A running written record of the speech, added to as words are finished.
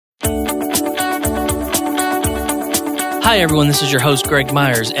Hi, everyone. This is your host, Greg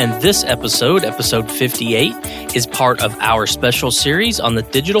Myers, and this episode, episode 58, is part of our special series on the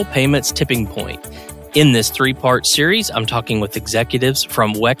digital payments tipping point. In this three-part series, I'm talking with executives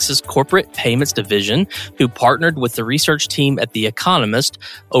from WEX's corporate payments division who partnered with the research team at The Economist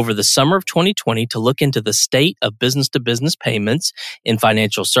over the summer of 2020 to look into the state of business-to-business payments in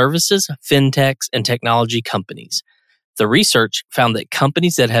financial services, fintechs, and technology companies. The research found that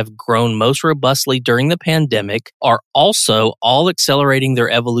companies that have grown most robustly during the pandemic are also all accelerating their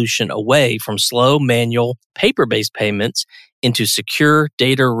evolution away from slow, manual, paper-based payments into secure,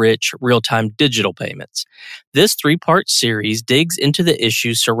 data-rich, real-time digital payments. This three-part series digs into the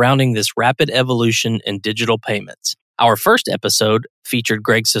issues surrounding this rapid evolution in digital payments. Our first episode featured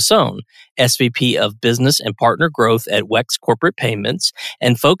Greg Sassone, SVP of Business and Partner Growth at WEX Corporate Payments,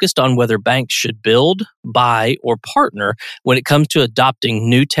 and focused on whether banks should build, buy, or partner when it comes to adopting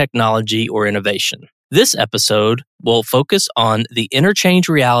new technology or innovation. This episode will focus on the interchange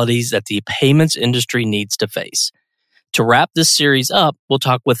realities that the payments industry needs to face. To wrap this series up, we'll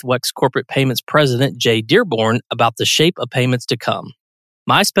talk with WEX Corporate Payments President Jay Dearborn about the shape of payments to come.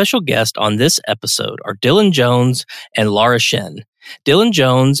 My special guests on this episode are Dylan Jones and Laura Shen. Dylan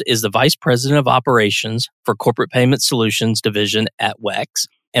Jones is the Vice President of Operations for Corporate Payment Solutions Division at WEX,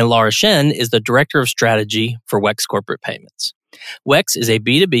 and Laura Shen is the Director of Strategy for WEX Corporate Payments. WEX is a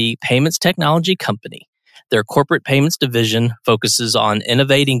B2B payments technology company. Their corporate payments division focuses on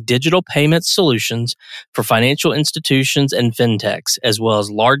innovating digital payment solutions for financial institutions and fintechs, as well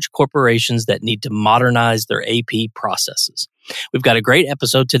as large corporations that need to modernize their AP processes. We've got a great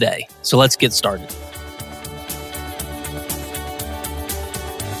episode today, so let's get started.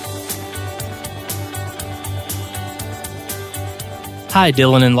 Hi,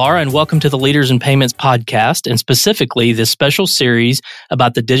 Dylan and Laura, and welcome to the Leaders in Payments podcast, and specifically this special series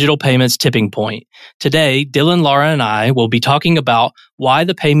about the digital payments tipping point. Today, Dylan, Laura, and I will be talking about why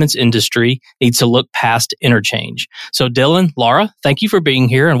the payments industry needs to look past interchange. So, Dylan, Laura, thank you for being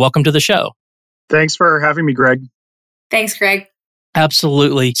here and welcome to the show. Thanks for having me, Greg. Thanks, Greg.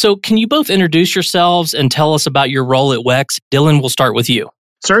 Absolutely. So, can you both introduce yourselves and tell us about your role at WEX? Dylan, we'll start with you.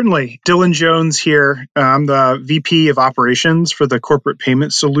 Certainly. Dylan Jones here. I'm the VP of Operations for the Corporate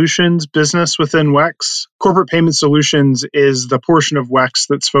Payment Solutions business within WEX. Corporate Payment Solutions is the portion of WEX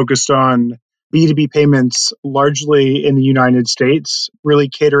that's focused on B2B payments largely in the United States, really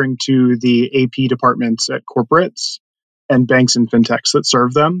catering to the AP departments at corporates and banks and fintechs that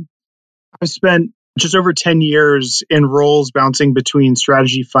serve them. I've spent just over 10 years in roles bouncing between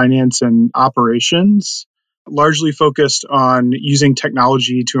strategy, finance, and operations, largely focused on using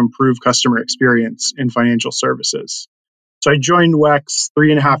technology to improve customer experience in financial services. So I joined WEX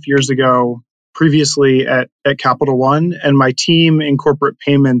 3.5 years ago, previously at Capital One, and my team in corporate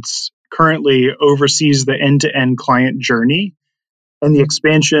payments currently oversees the end-to-end client journey and the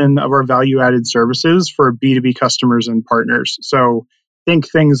expansion of our value-added services for B2B customers and partners. So think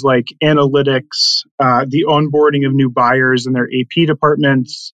things like analytics, the onboarding of new buyers in their AP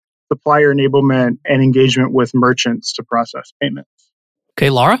departments, supplier enablement, and engagement with merchants to process payments. Okay,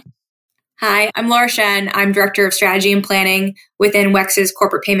 Laura? Hi, I'm Laura Shen. I'm Director of Strategy and Planning within WEX's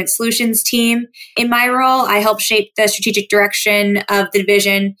Corporate Payment Solutions team. In my role, I help shape the strategic direction of the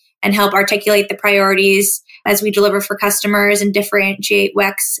division and help articulate the priorities as we deliver for customers and differentiate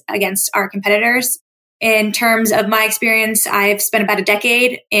WEX against our competitors. In terms of my experience, I've spent about a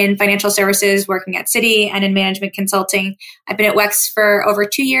decade in financial services working at Citi and in management consulting. I've been at WEX for over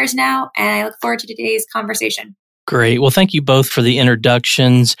 2 years now, and I look forward to today's conversation. Great. Well, thank you both for the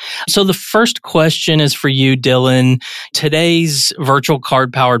introductions. So the first question is for you, Dylan. Today's virtual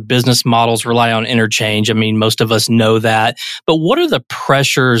card-powered business models rely on interchange. I mean, most of us know that. But what are the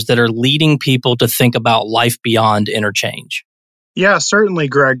pressures that are leading people to think about life beyond interchange? Yeah, certainly,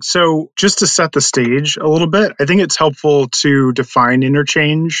 Greg. So just to set the stage a little bit, I think it's helpful to define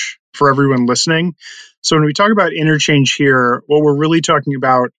interchange for everyone listening. So when we talk about interchange here, what we're really talking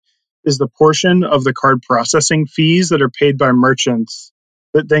about is the portion of the card processing fees that are paid by merchants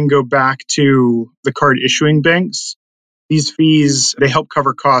that then go back to the card issuing banks. These fees, they help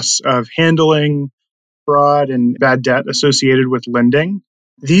cover costs of handling, fraud, and bad debt associated with lending.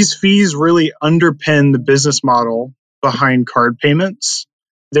 These fees really underpin the business model behind card payments.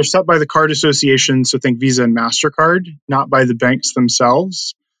 They're set by the card association, so think Visa and MasterCard, not by the banks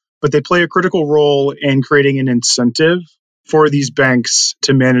themselves, but they play a critical role in creating an incentive for these banks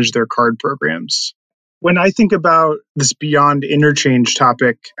to manage their card programs. When I think about this beyond interchange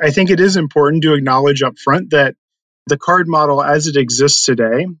topic, I think it is important to acknowledge up front that the card model as it exists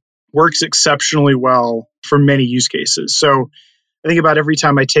today works exceptionally well for many use cases. So I think about every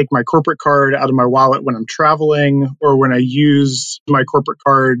time I take my corporate card out of my wallet when I'm traveling, or when I use my corporate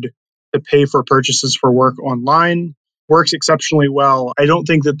card to pay for purchases for work online. Works exceptionally well. I don't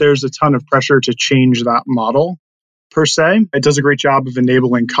think that there's a ton of pressure to change that model per se. It does a great job of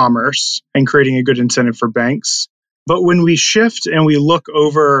enabling commerce and creating a good incentive for banks. But when we shift and we look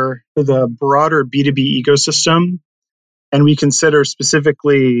over to the broader B2B ecosystem, and we consider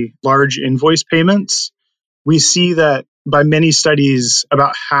specifically large invoice payments, we see that by many studies,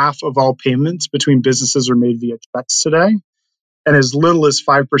 about half of all payments between businesses are made via checks today. And as little as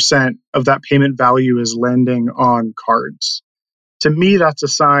 5% of that payment value is landing on cards. To me, that's a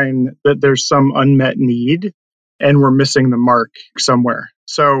sign that there's some unmet need and we're missing the mark somewhere.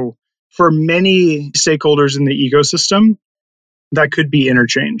 So for many stakeholders in the ecosystem, that could be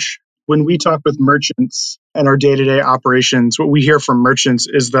interchange. When we talk with merchants and our day-to-day operations, what we hear from merchants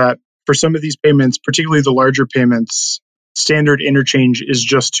is that for some of these payments, particularly the larger payments, standard interchange is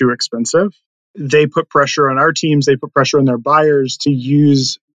just too expensive. They put pressure on our teams, they put pressure on their buyers to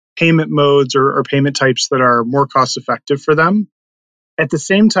use payment modes or payment types that are more cost effective for them. At the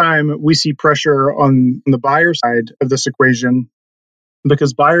same time, we see pressure on the buyer side of this equation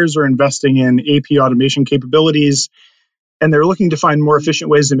because buyers are investing in AP automation capabilities and they're looking to find more efficient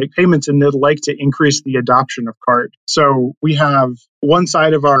ways to make payments, and they'd like to increase the adoption of card. So we have one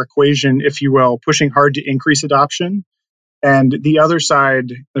side of our equation, if you will, pushing hard to increase adoption, and the other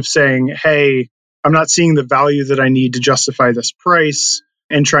side of saying, hey, I'm not seeing the value that I need to justify this price,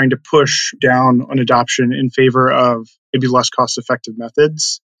 and trying to push down on adoption in favor of maybe less cost-effective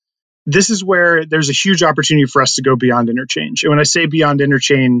methods. This is where there's a huge opportunity for us to go beyond interchange. And when I say beyond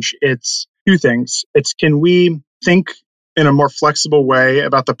interchange, it's two things. It's, can we think in a more flexible way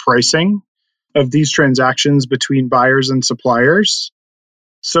about the pricing of these transactions between buyers and suppliers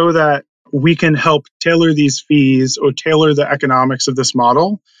so that we can help tailor these fees or tailor the economics of this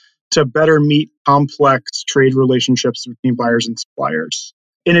model to better meet complex trade relationships between buyers and suppliers.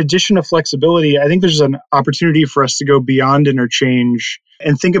 In addition to flexibility, I think there's an opportunity for us to go beyond interchange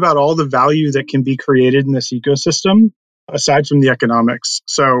and think about all the value that can be created in this ecosystem aside from the economics.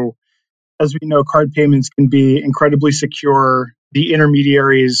 So as we know, card payments can be incredibly secure. The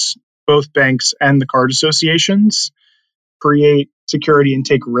intermediaries, both banks and the card associations, create security and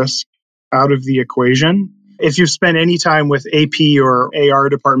take risk out of the equation. If you've spent any time with AP or AR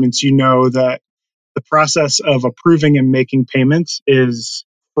departments, you know that the process of approving and making payments is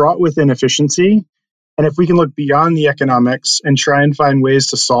fraught with inefficiency. And if we can look beyond the economics and try and find ways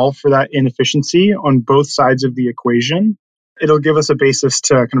to solve for that inefficiency on both sides of the equation, it'll give us a basis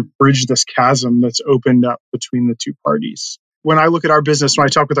to kind of bridge this chasm that's opened up between the two parties. When I look at our business, when I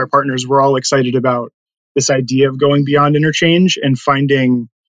talk with our partners, we're all excited about this idea of going beyond interchange and finding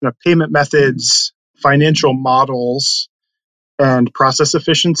payment methods, financial models, and process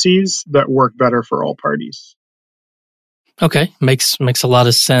efficiencies that work better for all parties. Okay, makes a lot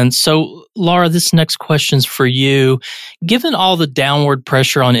of sense. So, Laura, this next question's for you. Given all the downward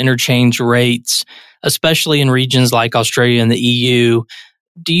pressure on interchange rates, especially in regions like Australia and the EU,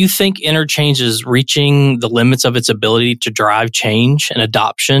 do you think interchange is reaching the limits of its ability to drive change and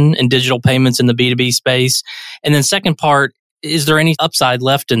adoption in digital payments in the B2B space? And then second part, is there any upside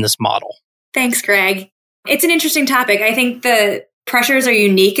left in this model? Thanks, Greg. It's an interesting topic. I think the pressures are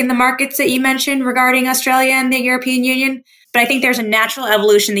unique in the markets that you mentioned regarding Australia and the European Union. But I think there's a natural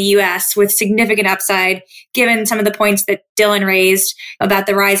evolution in the US with significant upside, given some of the points that Dylan raised about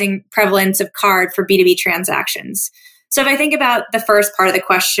the rising prevalence of card for B2B transactions. So if I think about the first part of the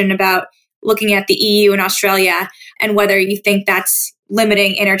question about looking at the EU and Australia and whether you think that's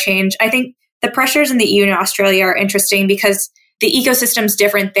limiting interchange, I think the pressures in the EU and Australia are interesting because the ecosystem's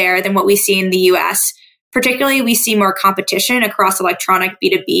different there than what we see in the US. Particularly, we see more competition across electronic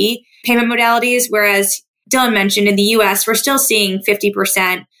B2B payment modalities, whereas Dylan mentioned in the US, we're still seeing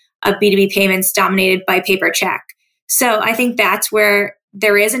 50% of B2B payments dominated by paper check. So I think that's where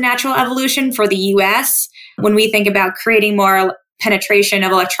there is a natural evolution for the US. When we think about creating more penetration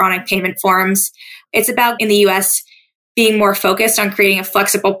of electronic payment forms, it's about in the US being more focused on creating a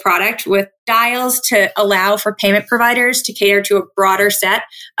flexible product with dials to allow for payment providers to cater to a broader set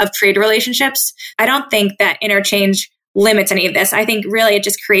of trade relationships. I don't think that interchange limits any of this. I think really it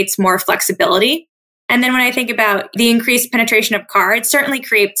just creates more flexibility. And then when I think about the increased penetration of cards, certainly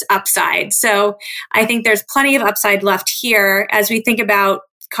creates upside. So I think there's plenty of upside left here as we think about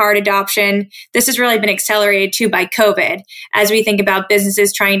card adoption. This has really been accelerated too by COVID as we think about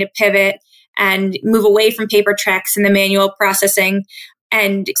businesses trying to pivot and move away from paper checks and the manual processing.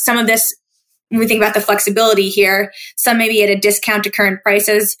 And some of this, when we think about the flexibility here, some may be at a discount to current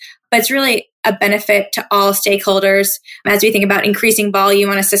prices. but it's really a benefit to all stakeholders as we think about increasing volume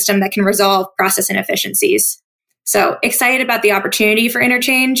on a system that can resolve process inefficiencies. So excited about the opportunity for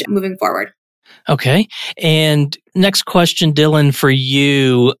interchange moving forward. Okay. And next question, Dylan, for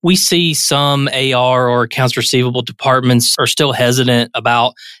you. We see some AR or accounts receivable departments are still hesitant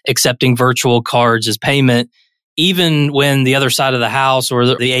about accepting virtual cards as payment, even when the other side of the house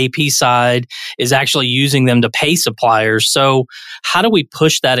or the AP side is actually using them to pay suppliers. So how do we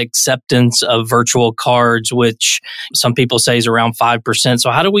push that acceptance of virtual cards, which some people say is around 5%?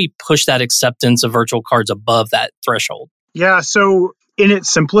 So how do we push that acceptance of virtual cards above that threshold? Yeah, so in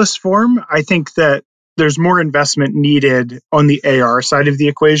its simplest form, I think that there's more investment needed on the AR side of the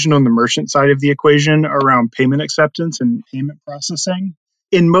equation, on the merchant side of the equation around payment acceptance and payment processing.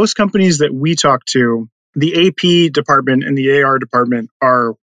 In most companies that we talk to, the AP department and the AR department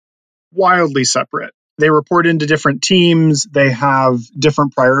are wildly separate. They report into different teams. They have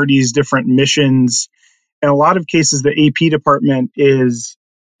different priorities, different missions. In a lot of cases, the AP department is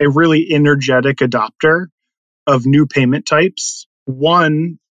a really energetic adopter of new payment types.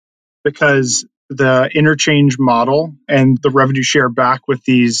 One, because the interchange model and the revenue share back with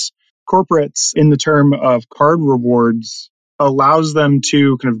these corporates in the term of card rewards allows them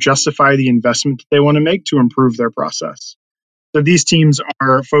to kind of justify the investment that they want to make to improve their process. So these teams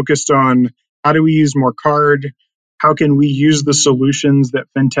are focused on how do we use more card? How can we use the solutions that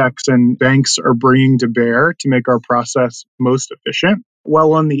fintechs and banks are bringing to bear to make our process most efficient?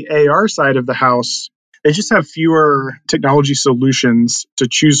 Well, on the AR side of the house, they just have fewer technology solutions to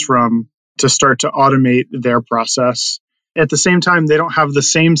choose from to start to automate their process. At the same time, they don't have the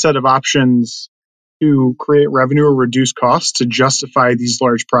same set of options to create revenue or reduce costs to justify these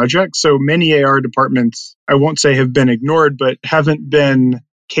large projects. So many AR departments, I won't say have been ignored, but haven't been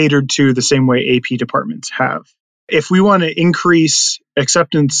catered to the same way AP departments have. If we want to increase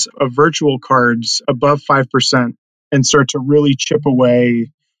acceptance of virtual cards above 5% and start to really chip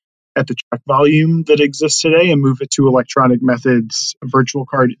away at the check volume that exists today and move it to electronic methods, virtual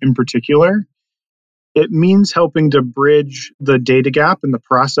card in particular, it means helping to bridge the data gap and the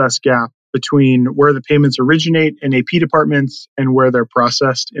process gap between where the payments originate in AP departments and where they're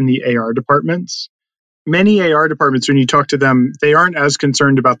processed in the AR departments. Many AR departments, when you talk to them, they aren't as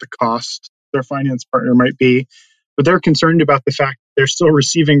concerned about the cost their finance partner might be, but they're concerned about the fact that they're still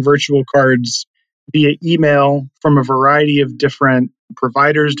receiving virtual cards via email from a variety of different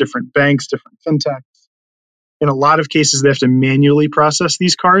providers, different banks, different fintechs. In a lot of cases, they have to manually process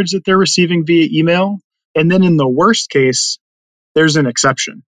these cards that they're receiving via email. And then in the worst case, there's an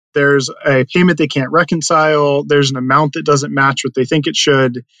exception. There's a payment they can't reconcile. There's an amount that doesn't match what they think it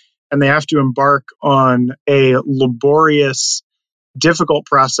should. And they have to embark on a laborious, difficult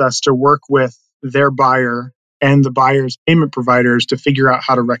process to work with their buyer and the buyer's payment providers to figure out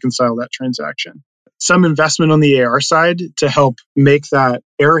how to reconcile that transaction. Some investment on the AR side to help make that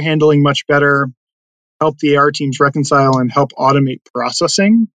error handling much better, help the AR teams reconcile and help automate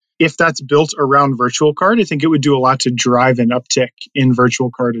processing. If that's built around virtual card, I think it would do a lot to drive an uptick in virtual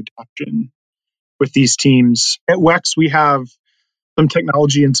card adoption with these teams. At WEX, we have some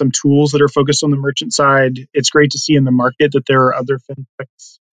technology and some tools that are focused on the merchant side. It's great to see in the market that there are other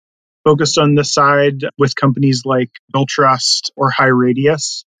fintechs focused on this side with companies like Billtrust or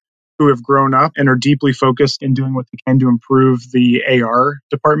HighRadius who have grown up and are deeply focused in doing what they can to improve the AR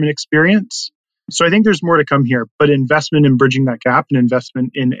department experience. So I think there's more to come here, but investment in bridging that gap and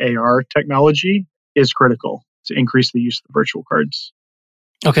investment in AR technology is critical to increase the use of the virtual cards.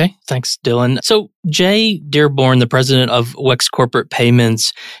 Okay, thanks, Dylan. So Jay Dearborn, the president of WEX Corporate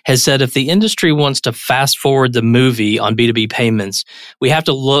Payments, has said if the industry wants to fast forward the movie on B2B payments, we have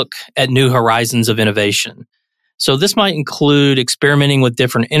to look at new horizons of innovation. So this might include experimenting with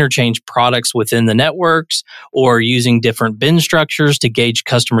different interchange products within the networks or using different bin structures to gauge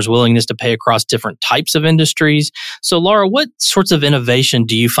customers' willingness to pay across different types of industries. So Laura, what sorts of innovation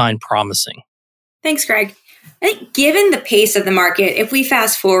do you find promising? Thanks, Greg. I think given the pace of the market, if we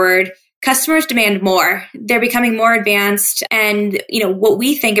fast forward, customers demand more. They're becoming more advanced. And, what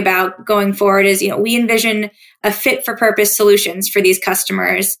we think about going forward is, we envision a fit for purpose solutions for these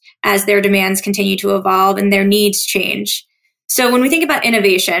customers as their demands continue to evolve and their needs change. So when we think about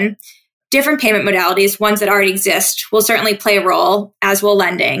innovation, different payment modalities, ones that already exist, will certainly play a role, as will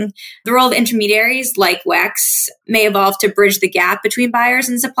lending. The role of intermediaries like WEX may evolve to bridge the gap between buyers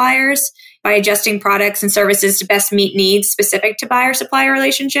and suppliers by adjusting products and services to best meet needs specific to buyer-supplier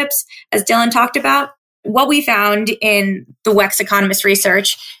relationships, as Dylan talked about. What we found in the WEX Economist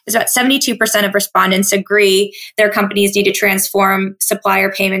research is about 72% of respondents agree their companies need to transform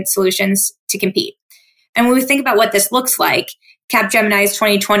supplier payment solutions to compete. And when we think about what this looks like, Capgemini's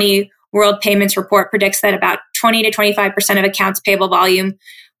 2020 World Payments Report predicts that about 20 to 25% of accounts payable volume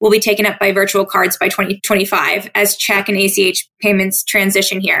will be taken up by virtual cards by 2025 as check and ACH payments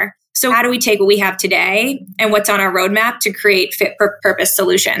transition here. So how do we take what we have today and what's on our roadmap to create fit for purpose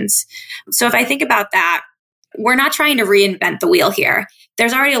solutions? So if I think about that, we're not trying to reinvent the wheel here.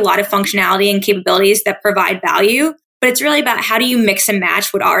 There's already a lot of functionality and capabilities that provide value, but it's really about how do you mix and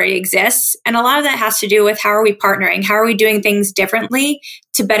match what already exists? And a lot of that has to do with how are we partnering? How are we doing things differently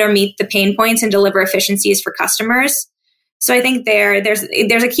to better meet the pain points and deliver efficiencies for customers? So I think there's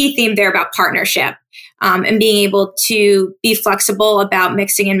a key theme there about partnership and being able to be flexible about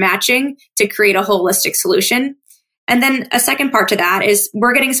mixing and matching to create a holistic solution. And then a second part to that is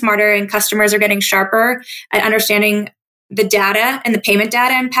we're getting smarter and customers are getting sharper at understanding the data and the payment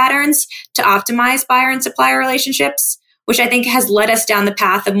data and patterns to optimize buyer and supplier relationships, which I think has led us down the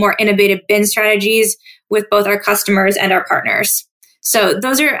path of more innovative BIN strategies with both our customers and our partners. So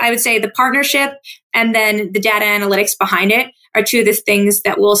those are, I would say, the partnership and then the data analytics behind it are two of the things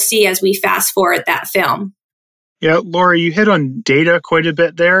that we'll see as we fast forward that film. Yeah, Laura, you hit on data quite a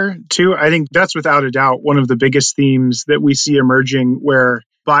bit there too. I think that's without a doubt one of the biggest themes that we see emerging where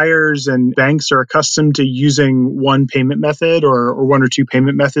buyers and banks are accustomed to using one payment method or one or two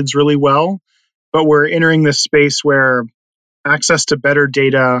payment methods really well. But we're entering this space where access to better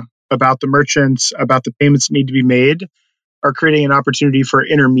data about the merchants, about the payments that need to be made, are creating an opportunity for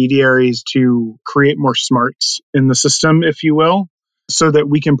intermediaries to create more smarts in the system, if you will, so that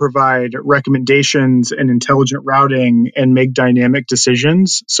we can provide recommendations and intelligent routing and make dynamic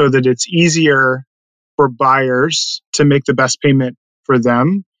decisions so that it's easier for buyers to make the best payment for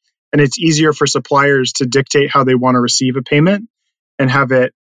them. And it's easier for suppliers to dictate how they want to receive a payment and have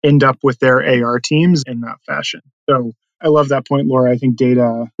it end up with their AR teams in that fashion. So I love that point, Laura. I think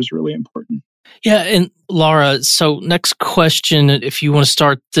data is really important. Yeah. And Laura, so next question, if you want to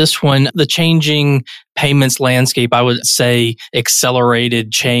start this one, the changing payments landscape, I would say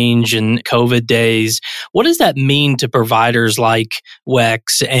accelerated change in COVID days. What does that mean to providers like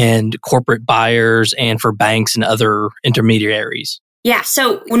WEX and corporate buyers and for banks and other intermediaries? Yeah.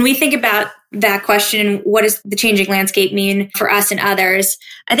 So when we think about that question, what does the changing landscape mean for us and others?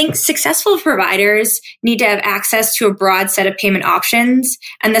 I think successful providers need to have access to a broad set of payment options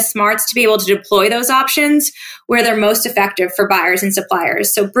and the smarts to be able to deploy those options where they're most effective for buyers and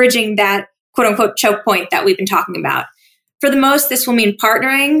suppliers. So bridging that quote unquote choke point that we've been talking about. For the most, this will mean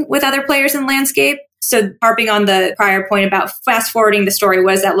partnering with other players in the landscape. So harping on the prior point about fast forwarding the story,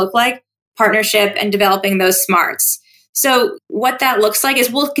 what does that look like? Partnership and developing those smarts. So what that looks like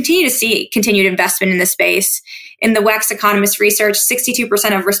is we'll continue to see continued investment in the space. In the WEX Economist research,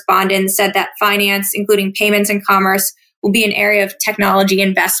 62% of respondents said that finance, including payments and commerce, will be an area of technology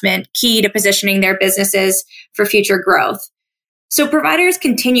investment key to positioning their businesses for future growth. So providers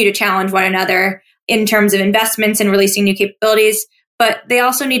continue to challenge one another in terms of investments and releasing new capabilities, but they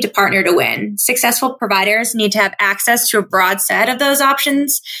also need to partner to win. Successful providers need to have access to a broad set of those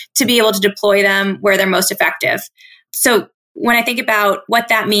options to be able to deploy them where they're most effective. So when I think about what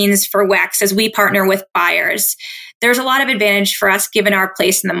that means for WEX as we partner with buyers, there's a lot of advantage for us given our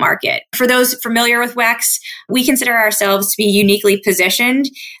place in the market. For those familiar with WEX, we consider ourselves to be uniquely positioned,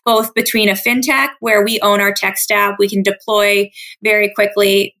 both between a fintech where we own our tech stack, we can deploy very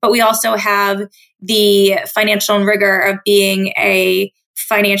quickly, but we also have the financial rigor of being a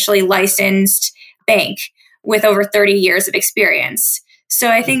financially licensed bank with over 30 years of experience. So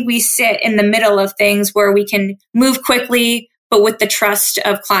I think we sit in the middle of things where we can move quickly, but with the trust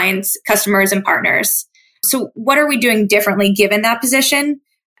of clients, customers, and partners. So what are we doing differently given that position?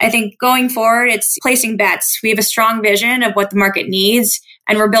 I think going forward, it's placing bets. We have a strong vision of what the market needs,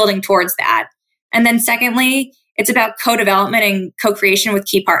 and we're building towards that. And then secondly, it's about co-development and co-creation with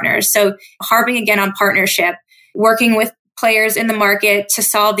key partners. So harping again on partnership, working with players in the market to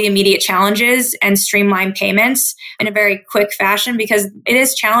solve the immediate challenges and streamline payments in a very quick fashion because it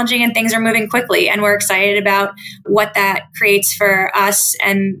is challenging and things are moving quickly. And we're excited about what that creates for us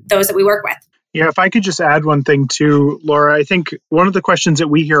and those that we work with. Yeah, if I could just add one thing too, Laura, I think one of the questions that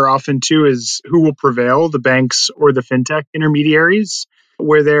we hear often too is who will prevail, the banks or the fintech intermediaries,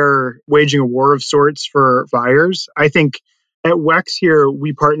 where they're waging a war of sorts for buyers. I think at WEX here,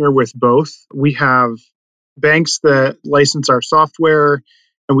 we partner with both. We have banks that license our software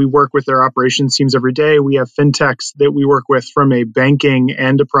and we work with their operations teams every day. We have fintechs that we work with from a banking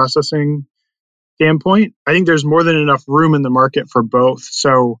and a processing standpoint. I think there's more than enough room in the market for both.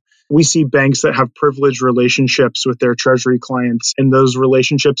 So we see banks that have privileged relationships with their treasury clients, and those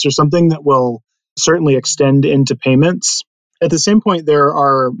relationships are something that will certainly extend into payments. At the same point, there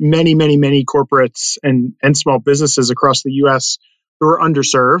are many, many, many corporates and small businesses across the US who are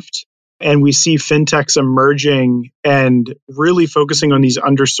underserved. And we see fintechs emerging and really focusing on these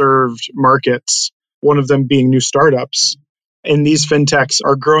underserved markets, one of them being new startups. And these fintechs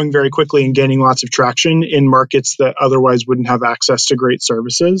are growing very quickly and gaining lots of traction in markets that otherwise wouldn't have access to great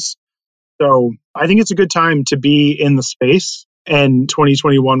services. So I think it's a good time to be in the space, and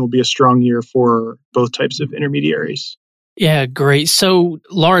 2021 will be a strong year for both types of intermediaries. Yeah, great. So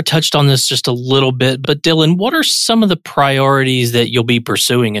Laura touched on this just a little bit, but Dylan, what are some of the priorities that you'll be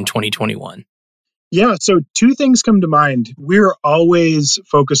pursuing in 2021? Yeah, so two things come to mind. We're always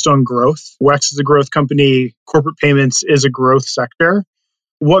focused on growth. WEX is a growth company. Corporate payments is a growth sector.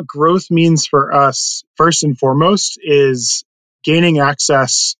 What growth means for us, first and foremost, is gaining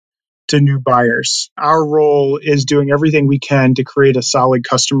access to new buyers. Our role is doing everything we can to create a solid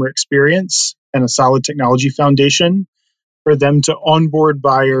customer experience and a solid technology foundation for them to onboard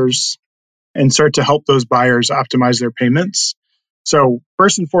buyers and start to help those buyers optimize their payments. So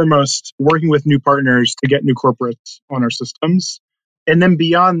first and foremost, working with new partners to get new corporates on our systems. And then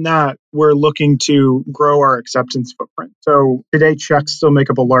beyond that, we're looking to grow our acceptance footprint. So today, checks still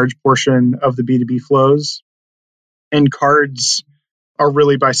make up a large portion of the B2B flows, and cards are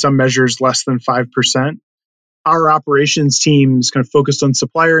really by some measures less than 5%. Our operations teams kind of focused on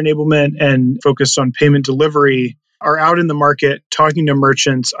supplier enablement and focused on payment delivery are out in the market talking to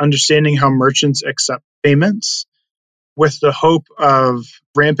merchants, understanding how merchants accept payments with the hope of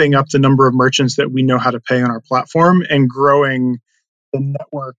ramping up the number of merchants that we know how to pay on our platform and growing the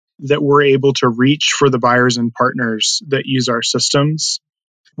network that we're able to reach for the buyers and partners that use our systems.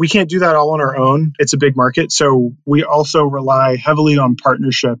 We can't do that all on our own. It's a big market. So we also rely heavily on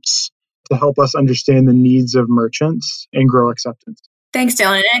partnerships to help us understand the needs of merchants and grow acceptance. Thanks,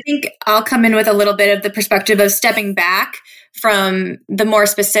 Dylan. And I think I'll come in with a little bit of the perspective of stepping back from the more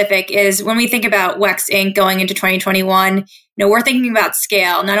specific is when we think about WEX Inc. going into 2021, we're thinking about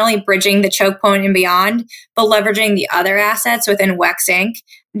scale, not only bridging the choke point and beyond, but leveraging the other assets within WEX Inc.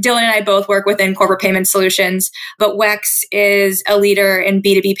 Dylan and I both work within corporate payment solutions, but WEX is a leader in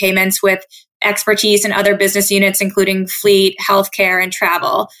B2B payments with expertise in other business units, including fleet, healthcare, and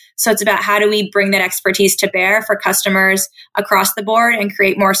travel. So it's about how do we bring that expertise to bear for customers across the board and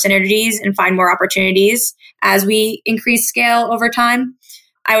create more synergies and find more opportunities as we increase scale over time.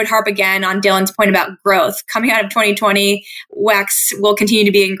 I would harp again on Dylan's point about growth. Coming out of 2020, WEX will continue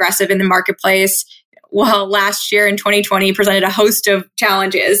to be aggressive in the marketplace. Well, last year in 2020 presented a host of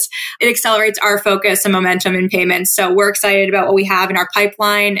challenges. It accelerates our focus and momentum in payments. So we're excited about what we have in our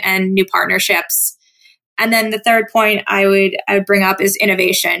pipeline and new partnerships. And then the third point I would bring up is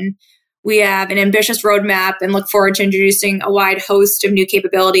innovation. We have an ambitious roadmap and look forward to introducing a wide host of new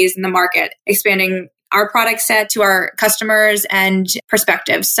capabilities in the market, expanding our product set to our customers and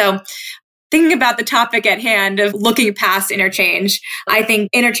perspectives. So thinking about the topic at hand of looking past interchange, I think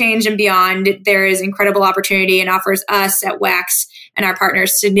interchange and beyond, there is incredible opportunity and offers us at WEX and our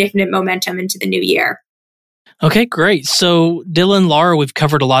partners significant momentum into the new year. Okay, great. So Dylan, Laura, we've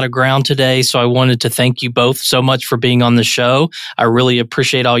covered a lot of ground today, so I wanted to thank you both so much for being on the show. I really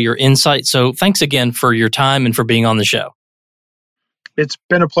appreciate all your insight. So thanks again for your time and for being on the show. It's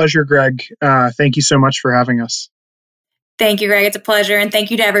been a pleasure, Greg. Thank you so much for having us. Thank you, Greg. It's a pleasure. And thank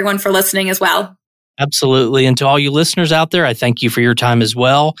you to everyone for listening as well. Absolutely. And to all you listeners out there, I thank you for your time as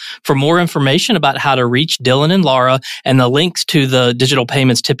well. For more information about how to reach Dylan and Laura and the links to the Digital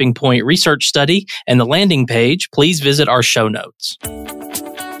Payments Tipping Point research study and the landing page, please visit our show notes.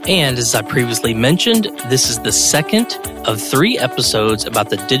 And as I previously mentioned, this is the second of 3 episodes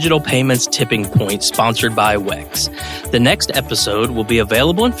about the Digital Payments Tipping Point sponsored by WEX. The next episode will be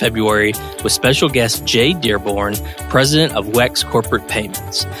available in February with special guest Jay Dearborn, president of WEX Corporate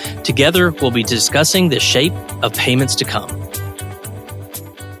Payments. Together, we'll be discussing the shape of payments to come.